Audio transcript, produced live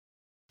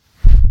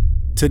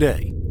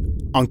Today,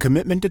 on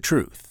Commitment to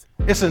Truth.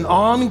 It's an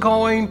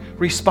ongoing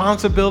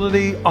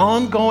responsibility,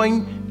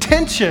 ongoing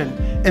tension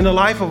in the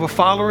life of a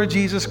follower of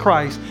Jesus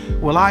Christ.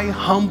 Will I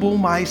humble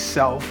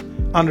myself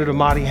under the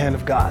mighty hand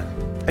of God?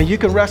 And you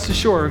can rest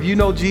assured, if you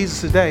know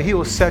Jesus today, He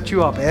will set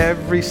you up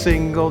every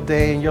single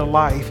day in your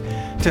life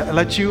to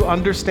let you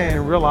understand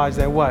and realize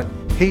that what?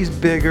 He's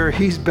bigger,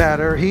 He's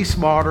better, He's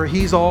smarter,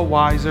 He's all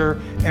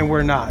wiser, and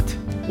we're not.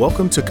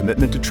 Welcome to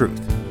Commitment to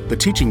Truth, the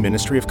teaching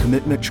ministry of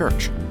Commitment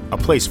Church, a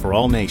place for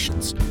all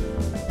nations.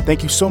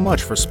 Thank you so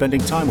much for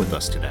spending time with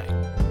us today.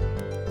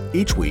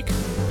 Each week,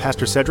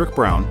 Pastor Cedrick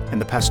Brown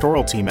and the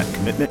pastoral team at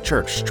Commitment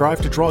Church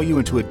strive to draw you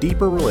into a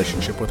deeper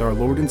relationship with our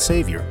Lord and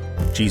Savior,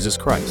 Jesus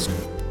Christ.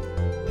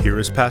 Here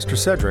is Pastor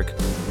Cedrick,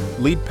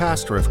 lead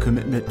pastor of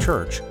Commitment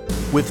Church,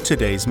 with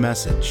today's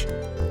message.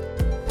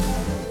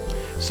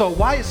 So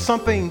why is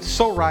something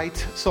so right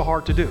so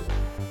hard to do?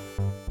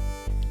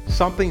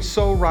 Something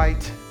so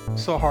right,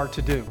 so hard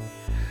to do.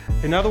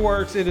 In other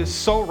words, it is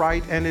so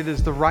right and it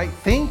is the right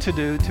thing to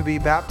do to be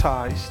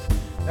baptized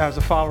as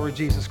a follower of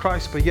Jesus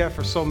Christ. But yet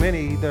for so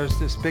many, there's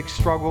this big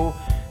struggle.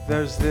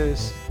 There's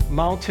this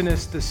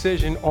mountainous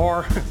decision,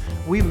 or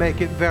we make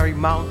it very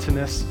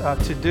mountainous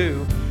to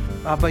do.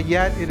 But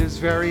yet it is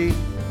very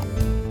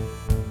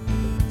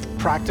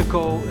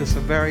practical. It's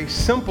a very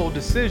simple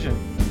decision.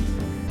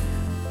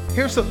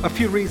 Here's a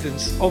few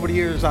reasons over the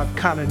years I've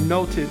kind of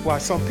noted why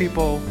some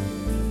people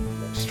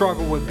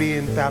struggle with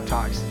being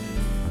baptized.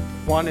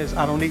 One is,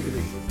 I don't need to be.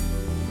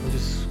 I'm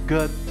just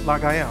good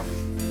like I am.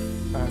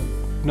 I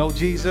know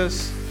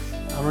Jesus.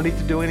 I don't need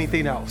to do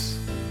anything else.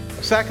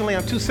 Secondly,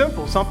 I'm too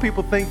simple. Some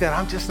people think that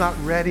I'm just not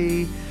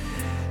ready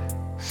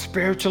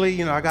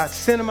spiritually. I got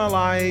sin in my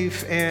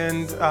life,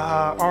 and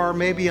or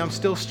maybe I'm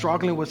still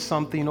struggling with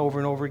something over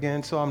and over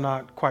again, so I'm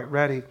not quite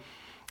ready.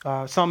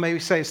 Some may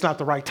say it's not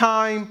the right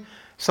time.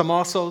 Some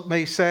also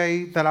may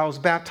say that I was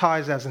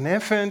baptized as an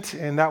infant,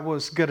 and that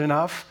was good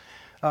enough.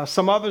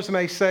 Some others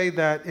may say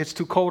that it's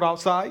too cold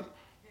outside.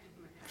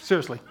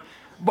 Seriously.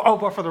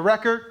 But for the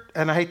record,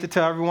 and I hate to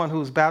tell everyone who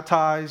was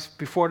baptized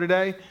before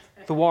today,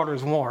 the water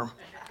is warm.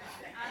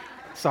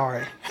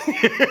 Sorry.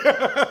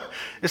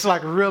 It's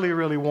like really,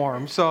 really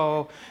warm.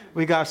 So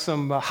we got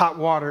some hot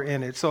water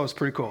in it, so it's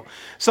pretty cool.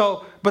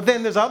 But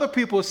then there's other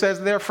people who says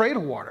they're afraid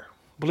of water.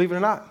 Believe it or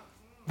not.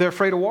 They're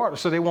afraid of water,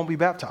 so they won't be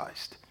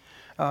baptized.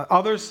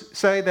 Others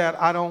say that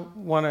I don't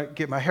want to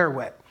get my hair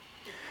wet.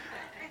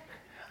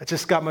 I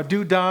just got my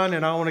do done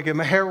and I don't want to get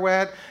my hair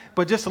wet.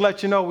 But just to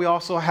let you know, we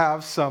also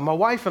have my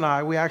wife and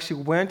I, we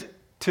actually went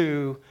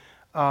to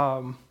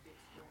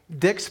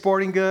Dick's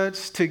Sporting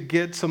Goods to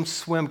get some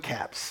swim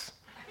caps.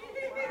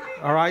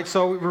 All right,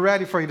 so we're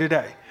ready for you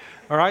today.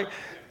 All right.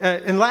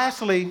 And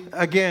lastly,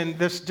 again,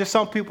 there's just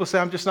some people say,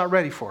 I'm just not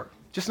ready for it.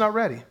 Just not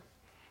ready.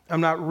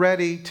 I'm not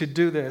ready to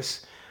do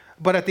this.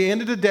 But at the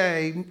end of the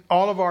day,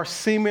 all of our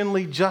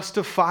seemingly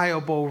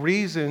justifiable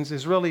reasons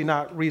is really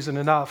not reason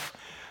enough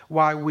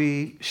why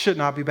we should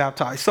not be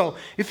baptized. So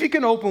if you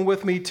can open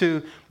with me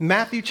to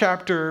Matthew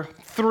chapter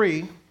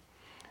 3,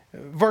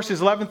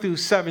 verses 11 through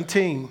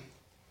 17.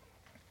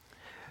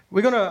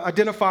 We're going to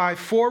identify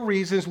 4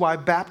 reasons why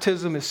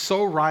baptism is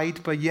so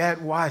right, but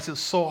yet why is it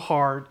so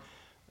hard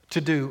to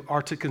do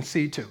or to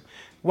concede to?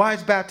 Why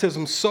is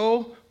baptism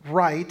so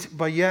right,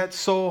 but yet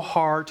so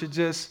hard to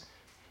just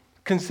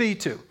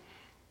concede to?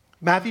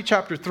 Matthew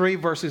chapter 3,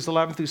 verses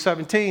 11 through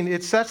 17,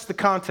 it sets the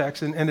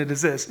context, and it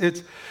is this.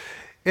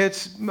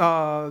 It's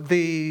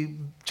the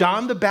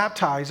John the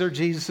Baptizer,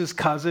 Jesus'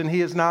 cousin.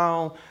 He is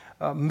now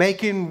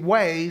making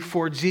way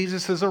for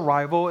Jesus'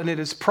 arrival, and it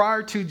is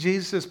prior to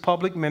Jesus'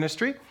 public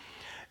ministry.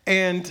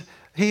 And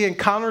he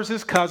encounters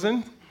his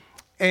cousin,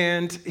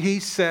 and he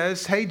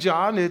says, hey,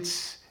 John,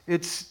 it's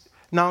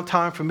now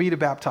time for me to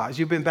baptize.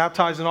 You've been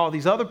baptizing all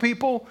these other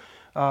people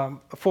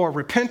for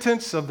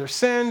repentance of their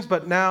sins,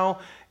 but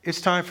now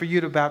it's time for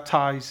you to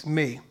baptize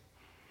me.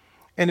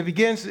 And it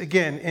begins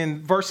again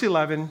in verse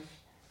 11,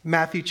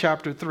 Matthew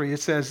chapter 3. It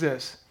says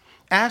this,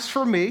 as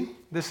for me,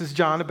 this is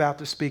John the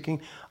Baptist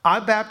speaking, I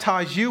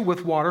baptize you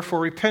with water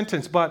for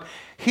repentance, but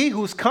he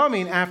who's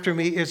coming after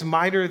me is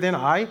mightier than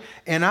I,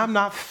 and I'm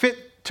not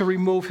fit to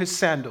remove his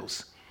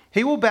sandals.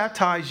 He will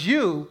baptize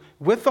you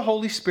with the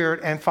Holy Spirit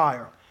and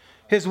fire.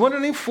 His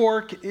winnowing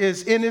fork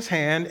is in his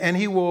hand, and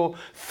he will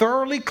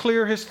thoroughly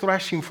clear his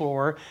threshing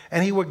floor,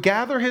 and he will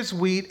gather his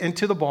wheat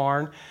into the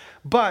barn,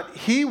 but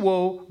he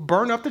will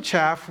burn up the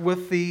chaff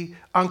with the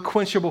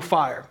unquenchable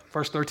fire.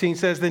 Verse 13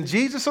 says, then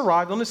Jesus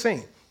arrived on the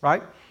scene,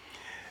 right?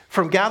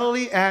 From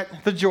Galilee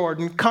at the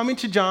Jordan, coming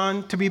to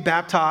John to be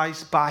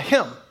baptized by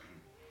him.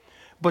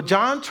 But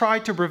John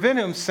tried to prevent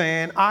him,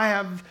 saying, I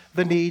have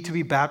the need to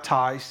be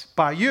baptized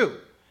by you,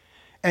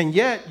 and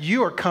yet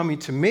you are coming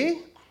to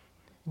me?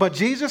 But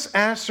Jesus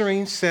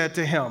answering said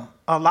to him,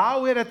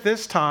 allow it at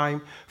this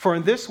time, for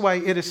in this way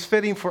it is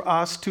fitting for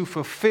us to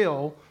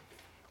fulfill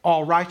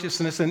all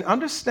righteousness. And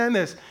understand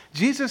this,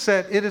 Jesus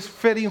said it is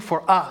fitting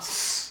for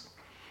us,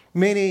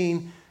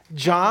 meaning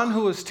John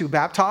who is to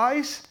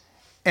baptize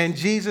and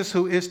Jesus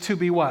who is to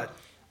be what?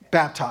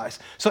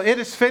 baptized. So it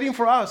is fitting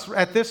for us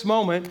at this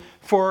moment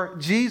for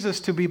Jesus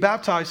to be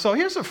baptized. So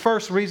here's the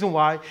first reason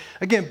why.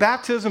 Again,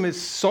 baptism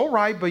is so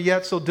right, but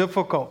yet so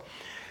difficult.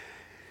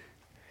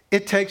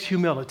 It takes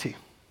humility.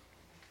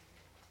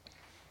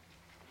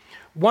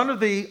 One of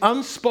the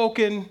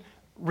unspoken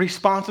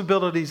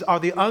responsibilities or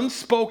the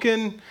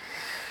unspoken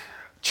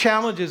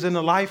challenges in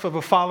the life of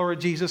a follower of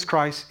Jesus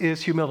Christ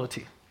is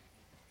humility.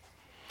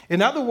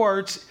 In other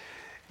words,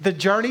 the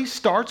journey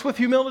starts with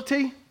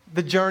humility.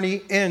 The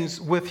journey ends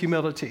with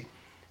humility.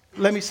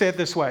 Let me say it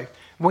this way.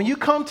 When you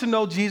come to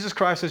know Jesus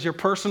Christ as your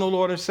personal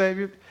Lord and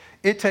Savior,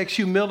 it takes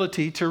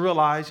humility to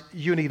realize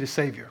you need a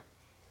Savior.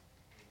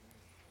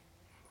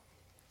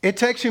 It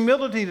takes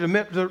humility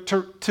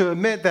to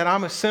admit that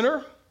I'm a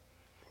sinner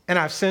and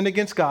I've sinned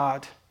against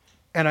God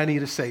and I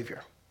need a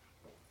Savior.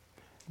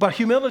 But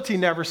humility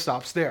never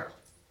stops there.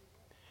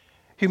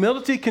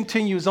 Humility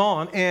continues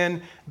on,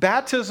 and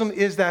baptism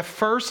is that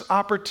first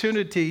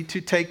opportunity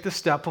to take the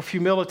step of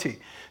humility.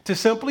 To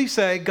simply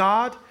say,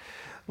 God,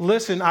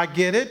 listen, I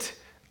get it.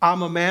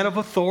 I'm a man of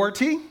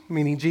authority,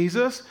 meaning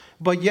Jesus,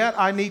 but yet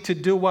I need to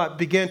do what?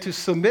 Begin to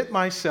submit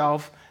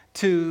myself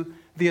to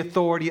the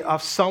authority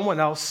of someone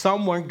else,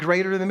 someone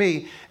greater than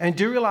me. And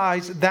do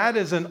realize that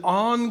is an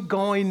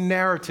ongoing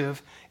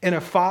narrative in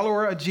a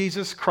follower of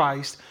Jesus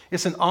Christ.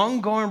 It's an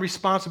ongoing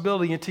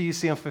responsibility until you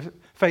see him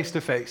face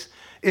to face.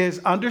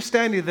 Is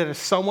understanding that it's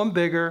someone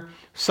bigger,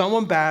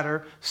 someone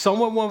better,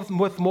 someone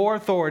with more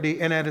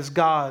authority, and that is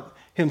God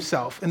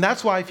himself. And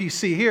that's why if you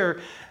see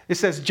here, it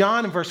says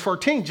John in verse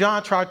 14,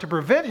 John tried to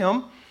prevent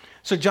him.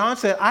 So John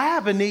said, I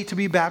have a need to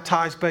be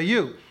baptized by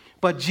you.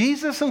 But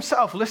Jesus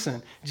himself,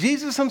 listen,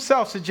 Jesus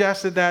himself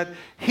suggested that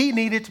he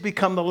needed to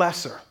become the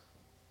lesser.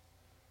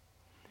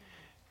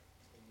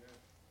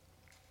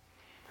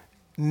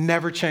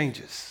 Never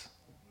changes.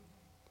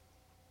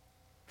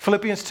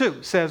 Philippians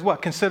 2 says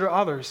what? Consider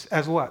others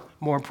as what?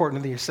 More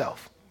important than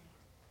yourself.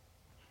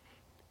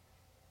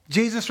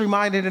 Jesus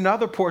reminded in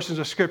other portions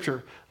of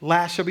Scripture,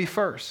 last shall be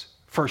first,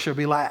 first shall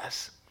be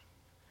last.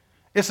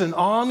 It's an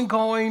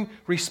ongoing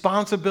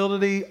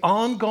responsibility,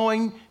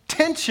 ongoing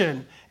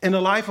tension in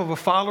the life of a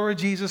follower of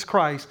Jesus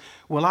Christ.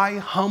 Will I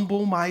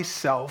humble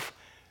myself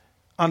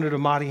under the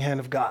mighty hand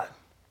of God?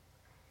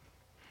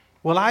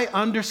 Will I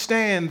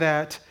understand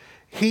that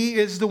he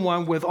is the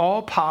one with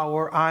all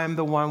power, I am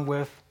the one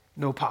with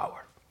no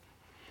power?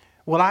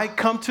 Will I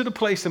come to the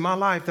place in my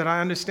life that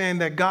I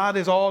understand that God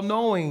is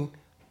all-knowing,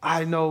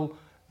 I know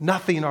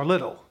nothing or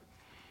little?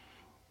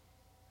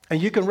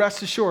 And you can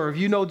rest assured,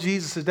 if you know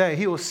Jesus today,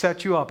 he will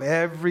set you up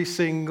every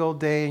single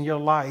day in your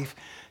life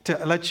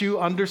to let you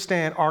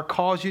understand or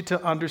cause you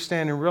to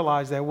understand and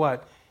realize that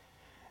what?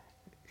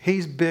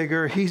 He's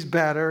bigger, he's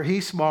better,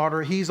 he's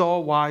smarter, he's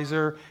all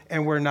wiser,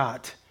 and we're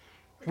not.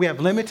 We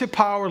have limited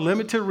power,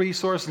 limited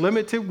resource,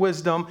 limited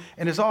wisdom,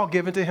 and it's all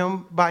given to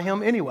him by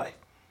him anyway.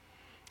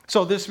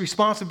 So this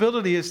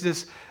responsibility is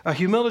this,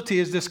 humility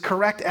is this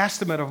correct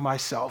estimate of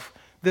myself.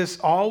 This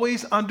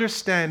always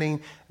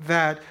understanding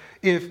that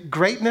if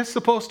greatness is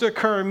supposed to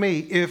occur in me,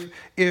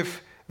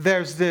 if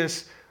there's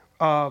this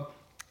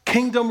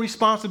kingdom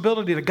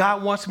responsibility that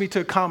God wants me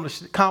to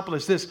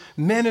accomplish this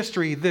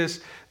ministry,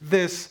 this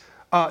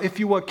if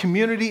you will,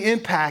 community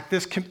impact,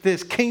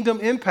 this kingdom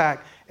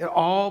impact, it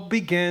all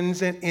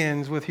begins and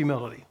ends with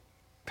humility,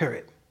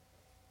 period.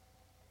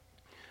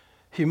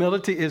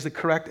 Humility is the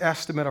correct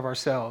estimate of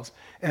ourselves.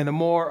 And the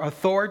more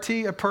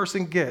authority a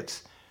person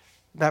gets,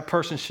 that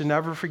person should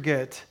never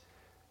forget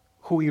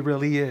who he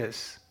really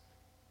is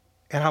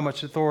and how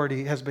much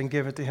authority has been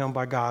given to him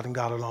by God and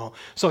God alone.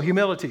 So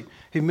humility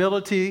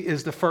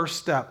is the first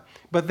step.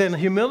 But then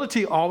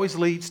humility always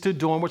leads to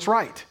doing what's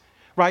right,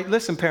 right?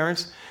 Listen,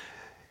 parents,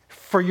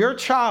 for your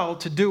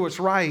child to do what's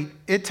right,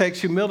 it takes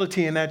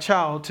humility in that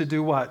child to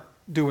do what?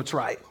 Do what's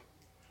right.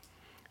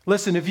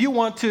 Listen, if you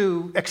want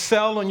to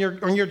excel on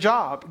your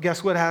job,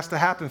 guess what has to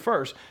happen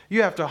first?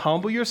 You have to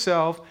humble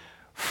yourself,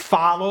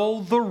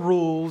 follow the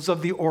rules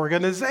of the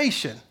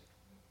organization.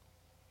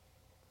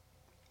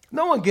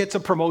 No one gets a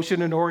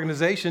promotion in an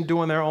organization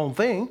doing their own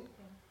thing.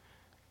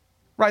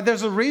 Right?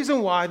 There's a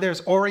reason why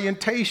there's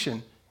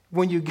orientation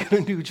when you get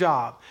a new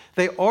job.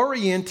 They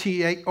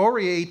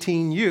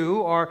orienting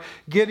you or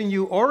getting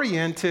you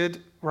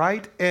oriented,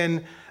 right?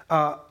 And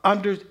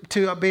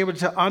to be able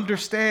to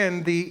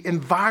understand the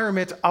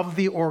environment of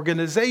the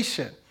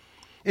organization.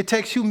 It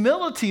takes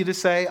humility to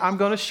say, I'm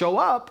going to show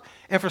up.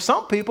 And for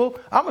some people,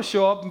 I'm going to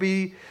show up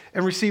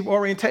and receive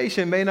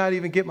orientation, may not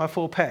even get my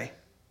full pay,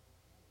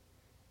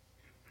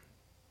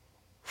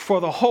 for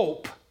the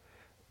hope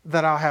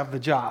that I'll have the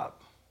job.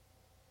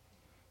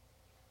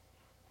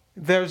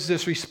 There's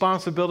this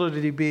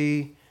responsibility to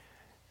be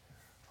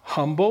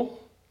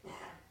humble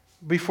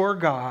before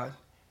God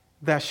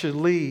that should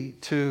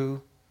lead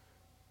to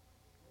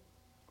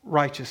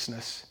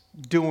righteousness,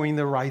 doing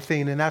the right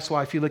thing. And that's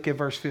why if you look at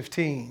verse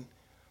 15,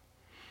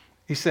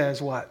 he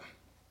says what?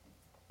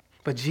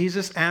 But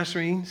Jesus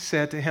answering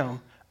said to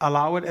him,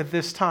 allow it at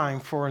this time,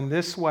 for in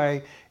this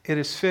way it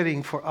is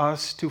fitting for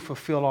us to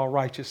fulfill all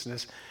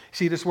righteousness.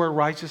 See this word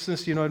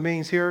righteousness, you know what it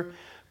means here?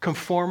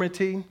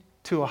 conformity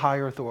to a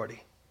higher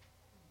authority?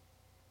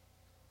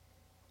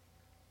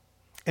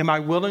 Am I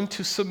willing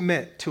to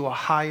submit to a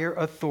higher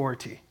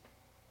authority?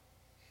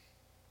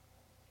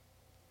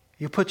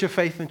 You put your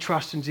faith and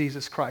trust in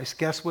Jesus Christ.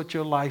 Guess what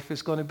your life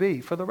is going to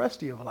be for the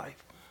rest of your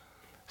life?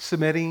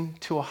 Submitting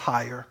to a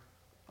higher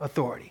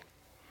authority.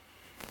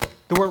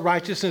 The word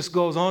righteousness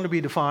goes on to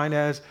be defined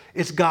as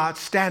it's God's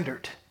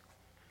standard.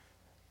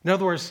 In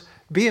other words,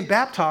 being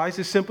baptized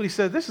is simply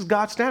said, this is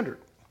God's standard.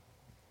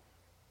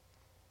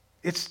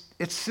 It's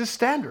his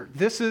standard.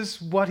 This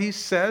is what he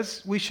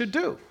says we should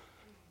do.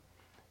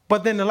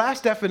 But then the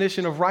last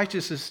definition of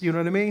righteousness, you know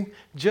what I mean?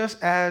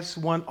 Just as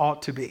one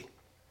ought to be.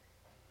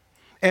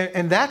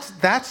 And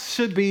that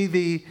should be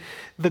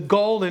the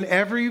goal in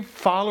every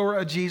follower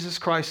of Jesus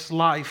Christ's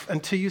life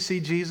until you see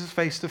Jesus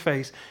face to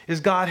face, is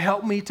God,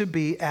 help me to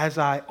be as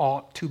I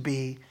ought to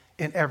be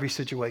in every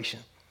situation.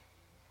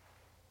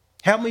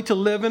 Help me to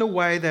live in a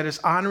way that is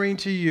honoring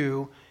to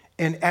you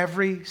in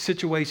every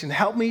situation.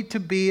 Help me to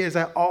be as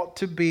I ought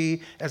to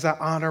be as I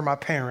honor my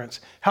parents.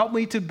 Help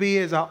me to be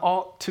as I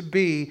ought to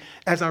be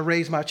as I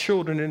raise my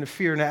children in the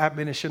fear and the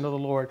admonition of the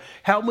Lord.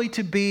 Help me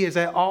to be as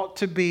I ought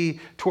to be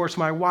towards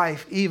my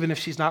wife, even if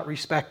she's not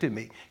respecting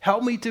me.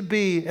 Help me to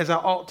be as I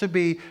ought to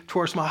be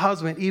towards my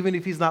husband, even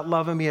if he's not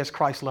loving me as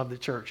Christ loved the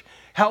church.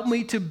 Help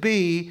me to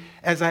be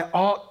as I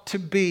ought to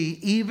be,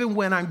 even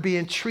when I'm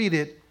being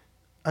treated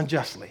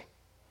unjustly.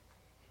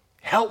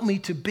 Help me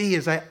to be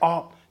as I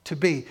ought to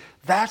be.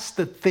 That's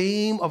the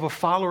theme of a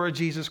follower of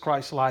Jesus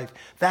Christ's life.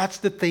 That's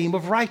the theme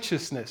of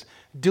righteousness,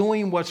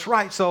 doing what's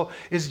right. So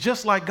it's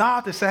just like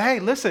God to say, hey,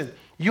 listen,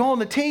 you're on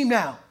the team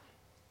now.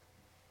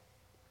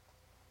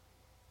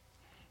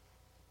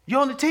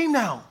 You're on the team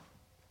now.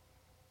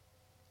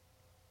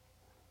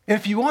 And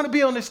if you want to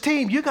be on this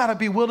team, you got to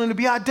be willing to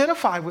be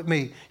identified with me.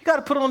 You got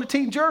to put on the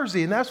team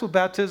jersey, and that's what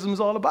baptism is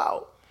all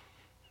about.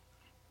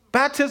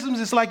 Baptism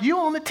is like,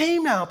 you're on the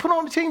team now. Put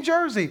on the team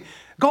jersey.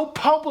 Go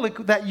public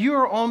that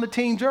you're on the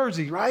team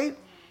jersey, right?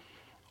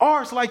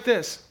 Or it's like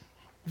this.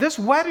 This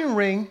wedding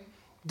ring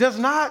does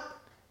not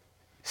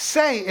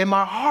say in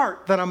my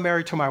heart that I'm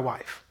married to my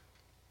wife.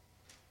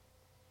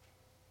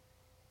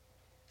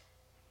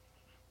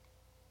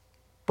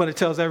 But it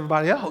tells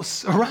everybody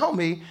else around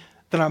me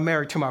that I'm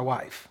married to my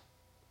wife.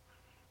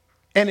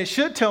 And it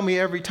should tell me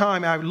every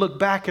time I look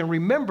back and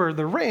remember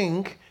the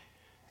ring,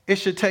 it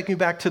should take me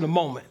back to the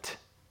moment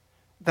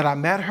that I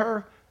met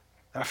her,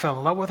 that I fell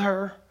in love with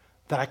her,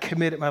 that I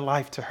committed my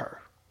life to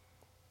her.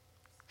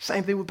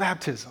 Same thing with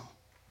baptism.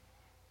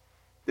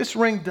 This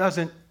ring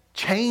doesn't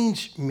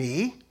change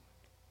me.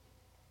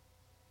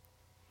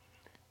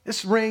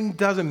 This ring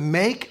doesn't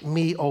make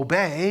me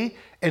obey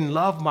and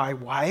love my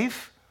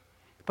wife,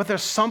 but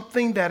there's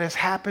something that has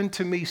happened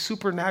to me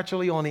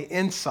supernaturally on the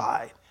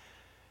inside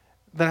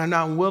that I'm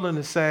now willing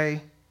to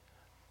say,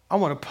 I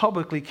want to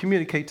publicly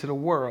communicate to the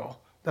world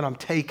that I'm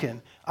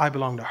taken. I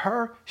belong to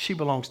her. She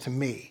belongs to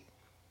me.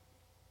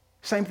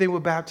 Same thing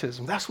with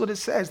baptism. That's what it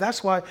says.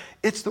 That's why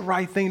it's the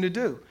right thing to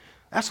do.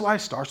 That's why it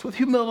starts with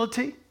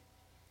humility.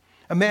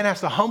 A man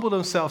has to humble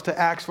himself to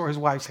ask for his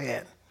wife's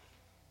hand.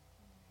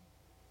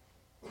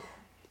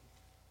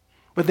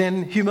 But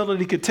then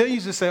humility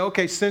continues to say,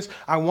 okay, since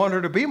I want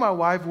her to be my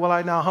wife, will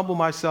I now humble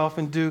myself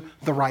and do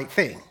the right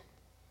thing?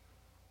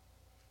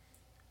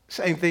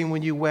 Same thing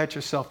when you wed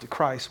yourself to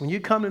Christ. When you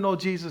come to know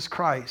Jesus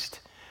Christ,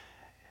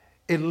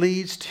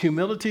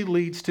 humility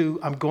leads to,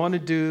 I'm going to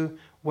do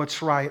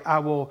what's right. I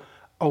will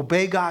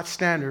obey God's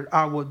standard.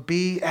 I will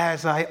be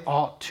as I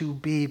ought to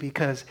be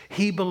because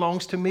he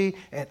belongs to me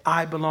and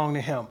I belong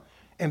to him.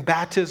 And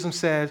baptism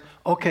says,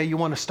 okay, you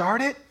want to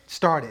start it?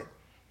 Start it.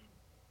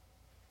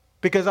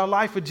 Because our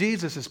life with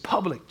Jesus is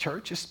public,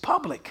 church. It's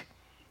public.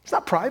 It's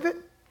not private.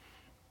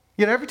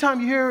 You know, every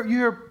time you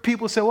hear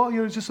people say, well,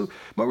 it's just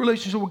my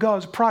relationship with God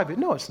is private.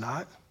 No, it's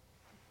not.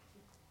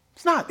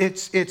 It's not.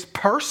 It's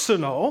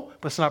personal,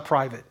 but it's not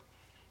private.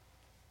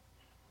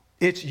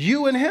 It's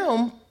you and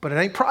him, but it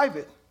ain't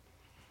private.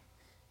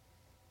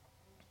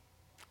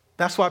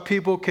 That's why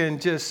people can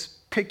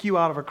just pick you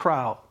out of a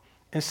crowd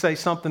and say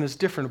something is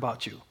different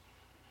about you.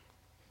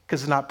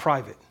 Because it's not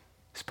private.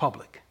 It's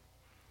public.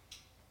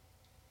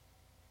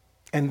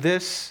 And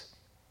this,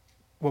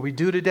 what we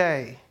do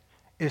today,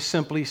 is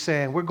simply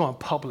saying we're going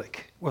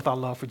public with our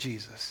love for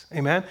Jesus.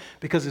 Amen?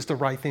 Because it's the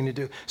right thing to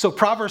do. So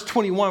Proverbs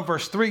 21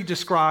 verse 3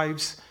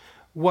 describes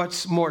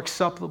what's more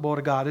acceptable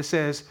to God. It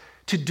says,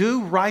 to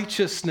do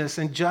righteousness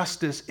and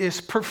justice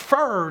is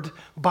preferred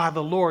by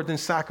the Lord than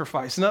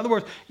sacrifice. In other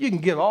words, you can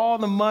get all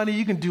the money,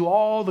 you can do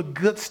all the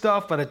good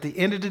stuff, but at the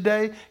end of the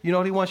day, you know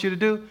what he wants you to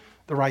do?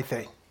 The right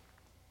thing.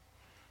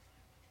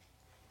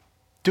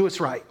 Do what's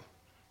right.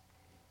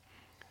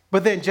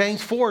 But then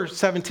James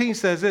 4:17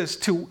 says this,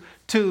 to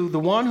the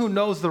one who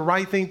knows the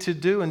right thing to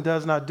do and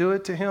does not do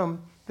it, to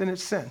him, then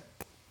it's sin.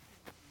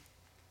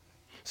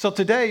 So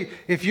today,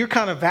 if you're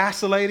kind of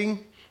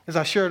vacillating, as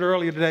I shared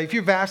earlier today, if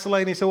you're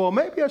vacillating and say, well,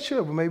 maybe I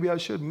should, but maybe I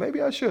shouldn't,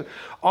 maybe I should,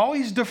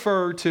 always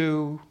defer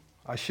to,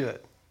 I should.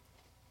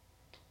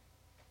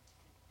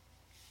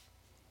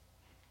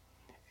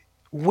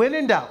 When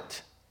in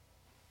doubt,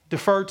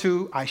 defer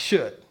to I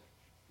should.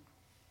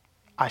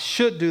 I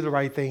should do the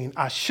right thing.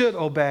 I should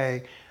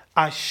obey.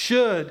 I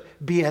should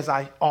be as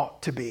I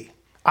ought to be.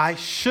 I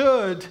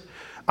should,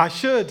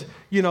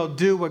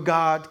 do what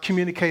God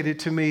communicated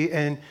to me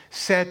and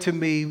said to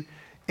me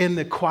in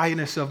the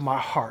quietness of my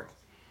heart.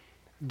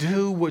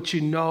 Do what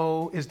you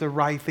know is the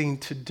right thing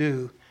to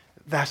do.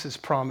 That's his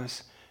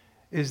promise,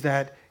 is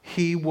that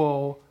he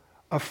will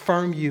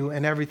affirm you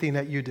in everything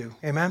that you do.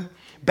 Amen?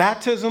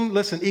 Baptism,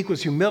 listen,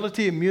 equals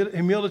humility.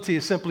 Humility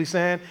is simply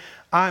saying,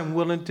 I'm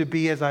willing to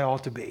be as I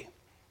ought to be.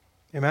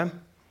 Amen?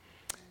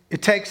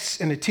 It takes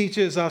and it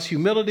teaches us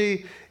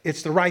humility.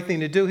 It's the right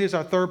thing to do. Here's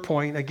our third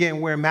point. Again,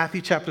 we're in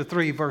Matthew chapter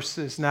 3,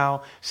 verses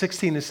now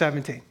 16 to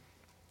 17.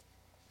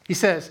 He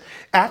says,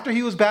 after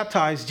he was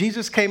baptized,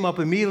 Jesus came up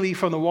immediately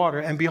from the water,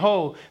 and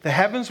behold, the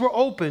heavens were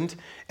opened,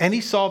 and he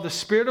saw the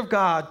Spirit of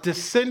God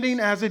descending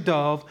as a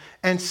dove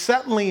and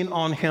settling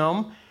on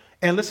him.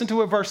 And listen to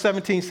what verse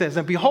 17 says.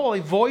 And behold,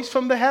 a voice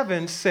from the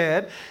heavens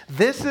said,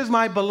 this is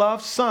my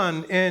beloved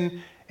Son,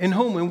 in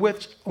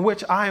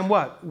which I am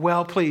what?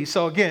 Well pleased.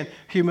 So again,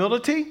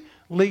 humility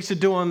leads to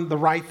doing the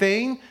right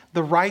thing.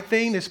 The right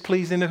thing is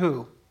pleasing to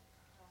who?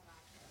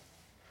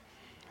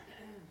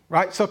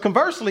 Right? So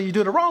conversely, you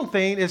do the wrong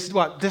thing, is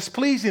what?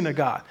 Displeasing to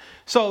God.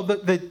 So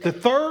the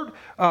third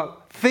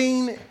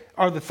thing,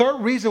 or the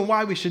third reason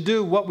why we should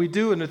do what we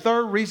do, and the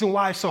third reason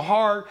why it's so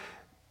hard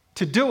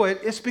to do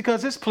it, is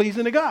because it's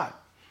pleasing to God.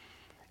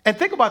 And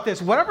think about this.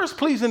 Whatever is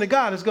pleasing to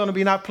God is going to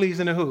be not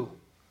pleasing to who?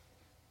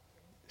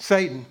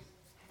 Satan.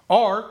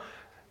 Or,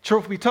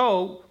 truth be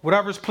told,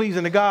 whatever is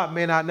pleasing to God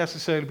may not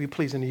necessarily be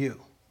pleasing to you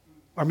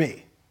or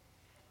me.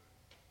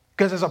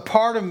 Because there's a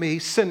part of me,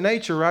 sin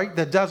nature, right,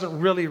 that doesn't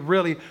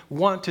really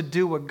want to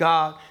do what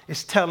God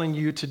is telling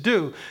you to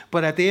do.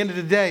 But at the end of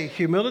the day,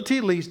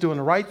 humility leads doing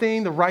the right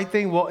thing. The right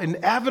thing will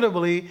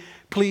inevitably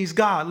please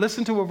God.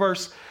 Listen to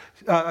what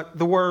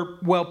the word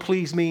well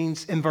pleased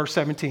means in verse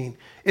 17.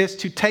 It's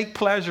to take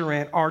pleasure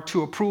in or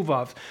to approve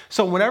of.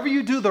 So whenever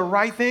you do the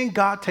right thing,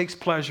 God takes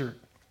pleasure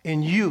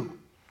in you.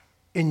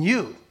 In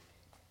you.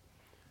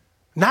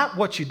 Not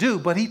what you do,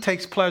 but he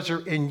takes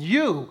pleasure in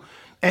you.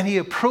 And he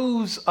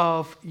approves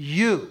of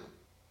you.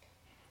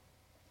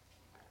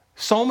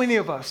 So many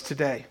of us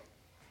today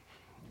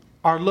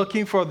are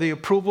looking for the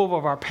approval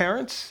of our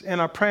parents, and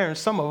our parents,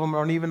 some of them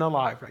aren't even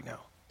alive right now.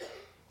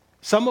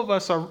 Some of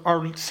us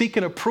are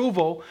seeking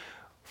approval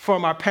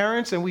from our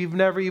parents, and we've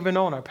never even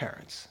known our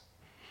parents.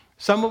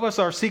 Some of us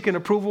are seeking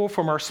approval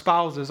from our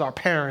spouses, our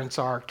parents,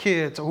 our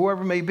kids, or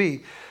whoever it may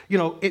be.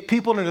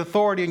 People in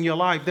authority in your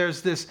life,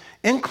 there's this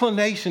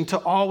inclination to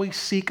always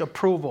seek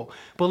approval.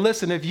 But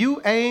listen, if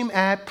you aim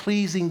at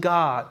pleasing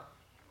God,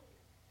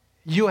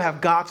 you'll have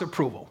God's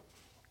approval.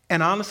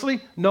 And honestly,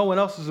 no one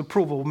else's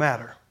approval will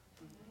matter.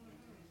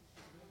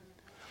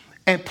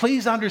 And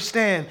please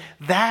understand,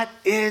 that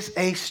is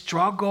a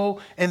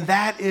struggle, and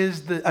that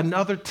is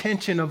another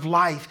tension of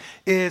life,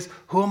 is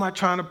who am I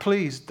trying to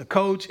please? The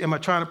coach? Am I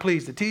trying to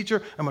please the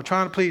teacher? Am I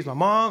trying to please my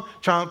mom?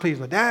 Trying to please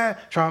my dad?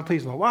 Trying to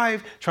please my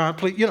wife? Trying to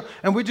please,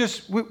 and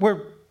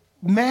we're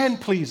man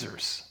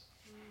pleasers.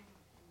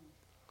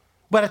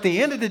 But at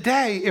the end of the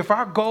day, if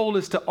our goal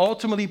is to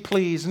ultimately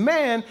please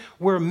man,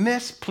 we're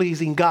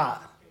mispleasing God.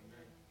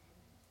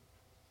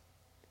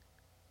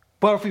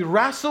 But if we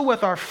wrestle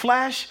with our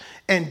flesh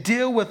and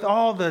deal with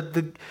all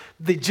the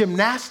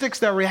gymnastics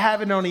that we're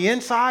having on the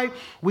inside,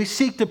 we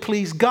seek to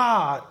please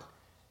God.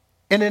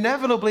 And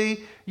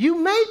inevitably, you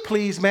may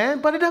please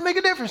man, but it doesn't make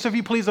a difference if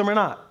you please him or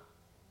not.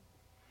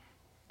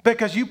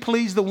 Because you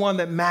please the one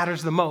that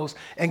matters the most.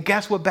 And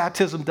guess what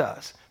baptism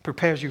does?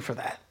 Prepares you for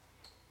that.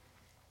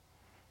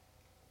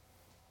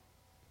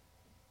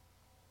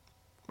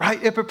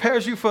 Right? It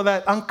prepares you for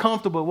that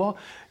uncomfortable. Well,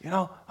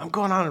 I'm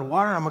going out in the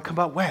water, I'm going to come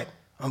out wet.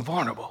 I'm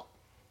vulnerable.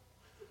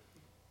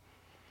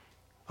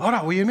 Hold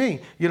on, what do you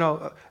mean?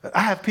 I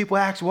have people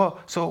ask,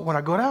 well, so when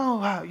I go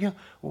down,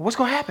 what's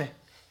going to happen?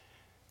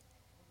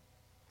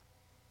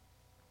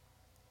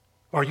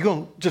 Are you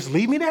going to just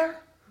leave me there?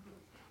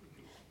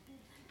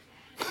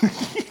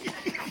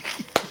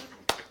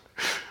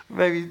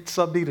 Maybe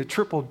some need a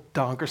triple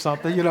dunk or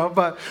something,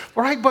 but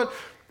right,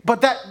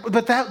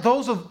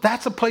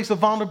 that's a place of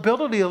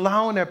vulnerability,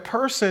 allowing that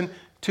person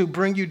to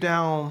bring you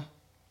down.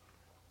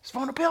 It's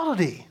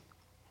vulnerability.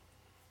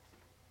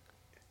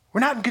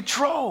 We're not in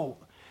control.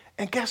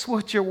 And guess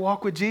what your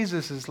walk with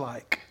Jesus is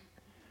like?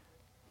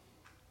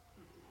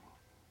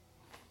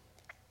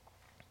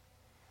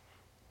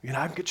 You're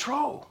not in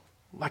control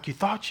like you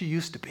thought you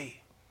used to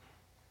be.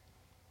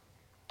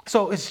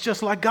 So it's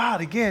just like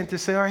God, again, to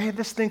say, all right, hey,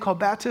 this thing called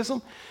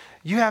baptism,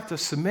 you have to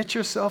submit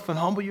yourself and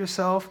humble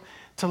yourself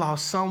to allow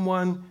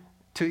someone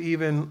to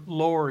even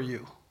lower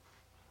you,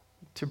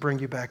 to bring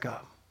you back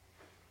up.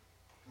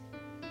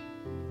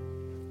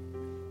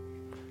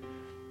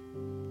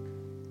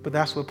 But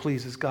that's what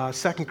pleases God.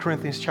 2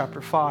 Corinthians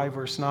chapter 5,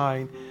 verse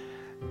 9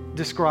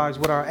 describes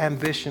what our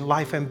ambition,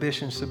 life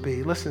ambition should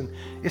be. Listen,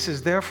 it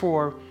says,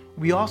 therefore,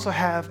 we also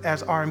have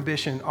as our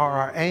ambition, or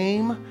our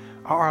aim,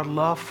 or our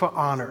love for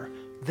honor.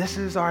 This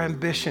is our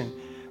ambition.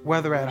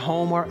 whether at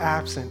home or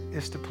absent,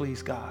 is to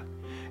please God.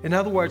 In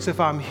other words, if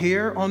I'm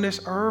here on this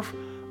earth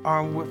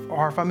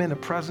or if I'm in the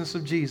presence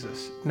of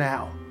Jesus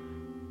now,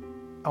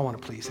 I want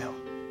to please him.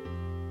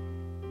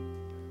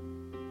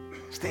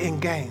 It's the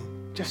end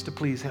game, just to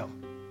please him.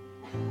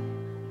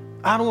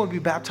 I don't want to be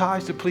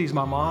baptized to please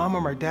my mom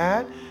or my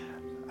dad.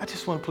 I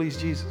just want to please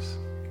Jesus.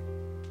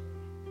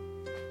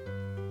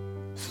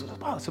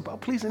 It's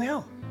about pleasing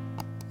him.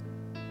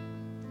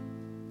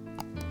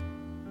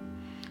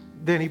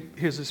 Then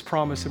here's his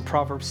promise in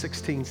Proverbs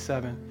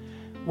 16:7.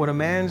 When a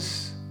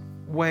man's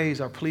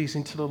ways are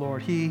pleasing to the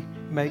Lord, he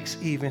makes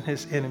even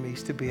his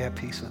enemies to be at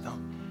peace with him.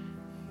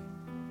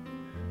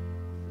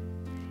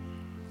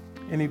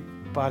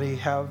 Anybody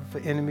have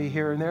an enemy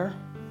here and there?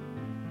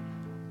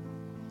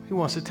 He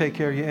wants to take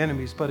care of your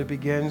enemies, but it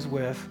begins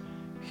with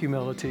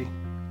humility,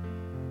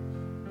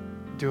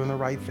 doing the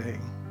right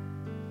thing,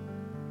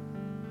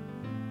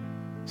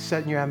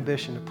 setting your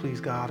ambition to please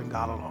God and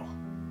God alone.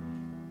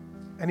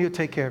 And he'll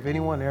take care of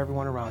anyone and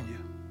everyone around you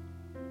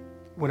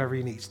whenever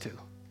he needs to.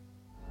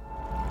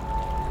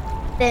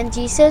 Then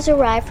Jesus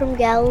arrived from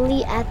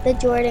Galilee at the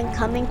Jordan,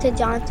 coming to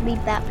John to be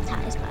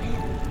baptized by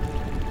him.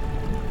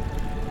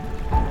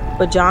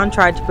 But John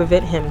tried to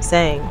prevent him,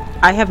 saying,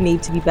 I have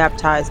need to be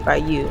baptized by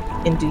you,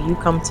 and do you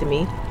come to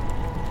me?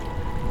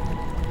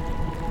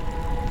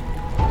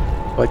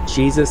 But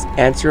Jesus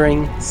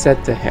answering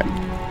said to him,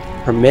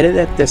 Permit it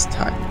at this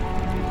time,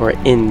 for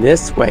in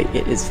this way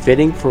it is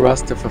fitting for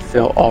us to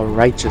fulfill all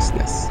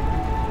righteousness.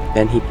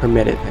 Then he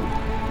permitted him.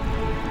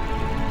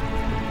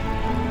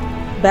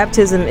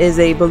 Baptism is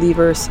a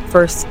believer's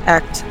first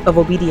act of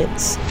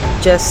obedience,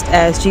 just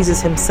as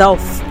Jesus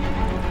himself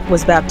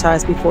was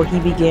baptized before he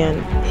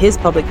began his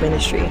public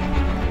ministry.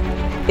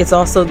 It's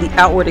also the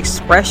outward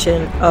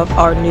expression of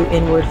our new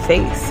inward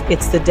faith.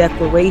 It's the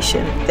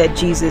declaration that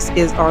Jesus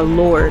is our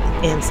Lord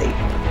and Savior.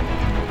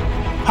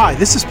 Hi,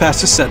 this is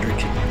Pastor Cedrick.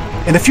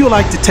 And if you would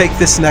like to take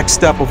this next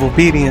step of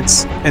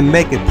obedience and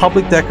make a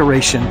public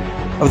declaration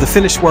of the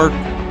finished work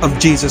of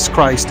Jesus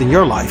Christ in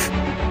your life,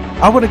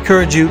 I would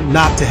encourage you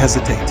not to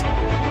hesitate.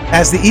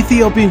 As the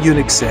Ethiopian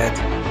eunuch said,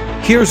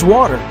 here's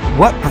water.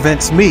 What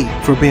prevents me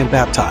from being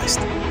baptized?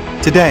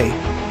 Today,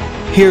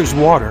 here's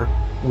water.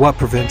 What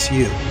prevents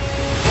you?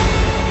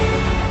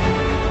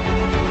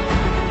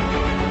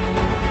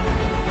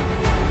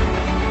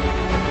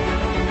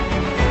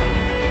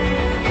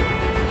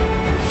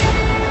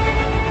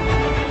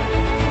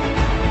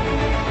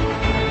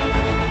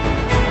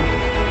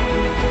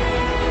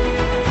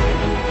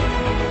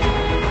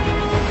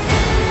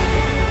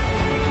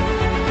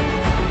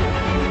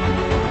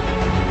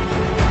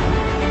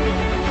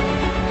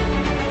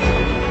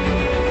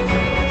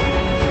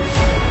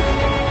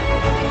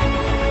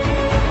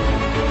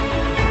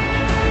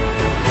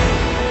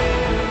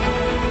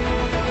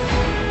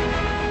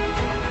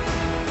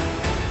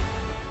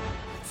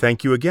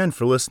 Thank you again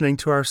for listening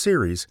to our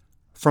series,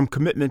 From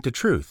Commitment to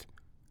Truth,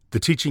 the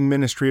teaching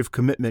ministry of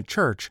Commitment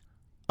Church,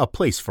 a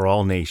place for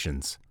all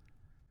nations.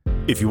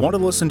 If you want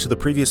to listen to the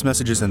previous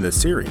messages in this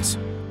series,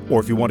 or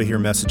if you want to hear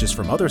messages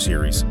from other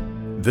series,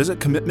 visit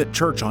Commitment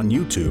Church on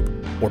YouTube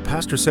or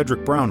Pastor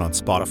Cedrick Brown on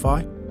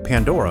Spotify,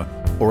 Pandora,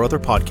 or other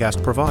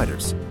podcast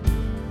providers.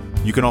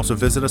 You can also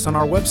visit us on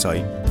our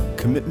website,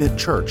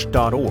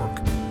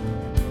 commitmentchurch.org.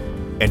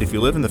 And if you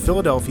live in the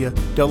Philadelphia,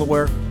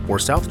 Delaware, or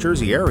South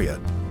Jersey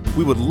area,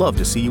 we would love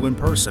to see you in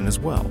person as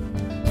well.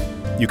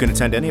 You can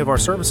attend any of our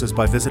services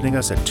by visiting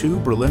us at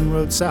 2 Berlin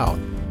Road South,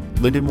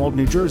 Lindenwold,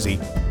 New Jersey,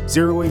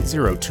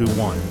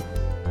 08021.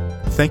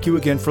 Thank you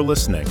again for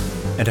listening,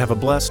 and have a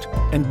blessed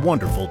and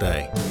wonderful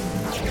day.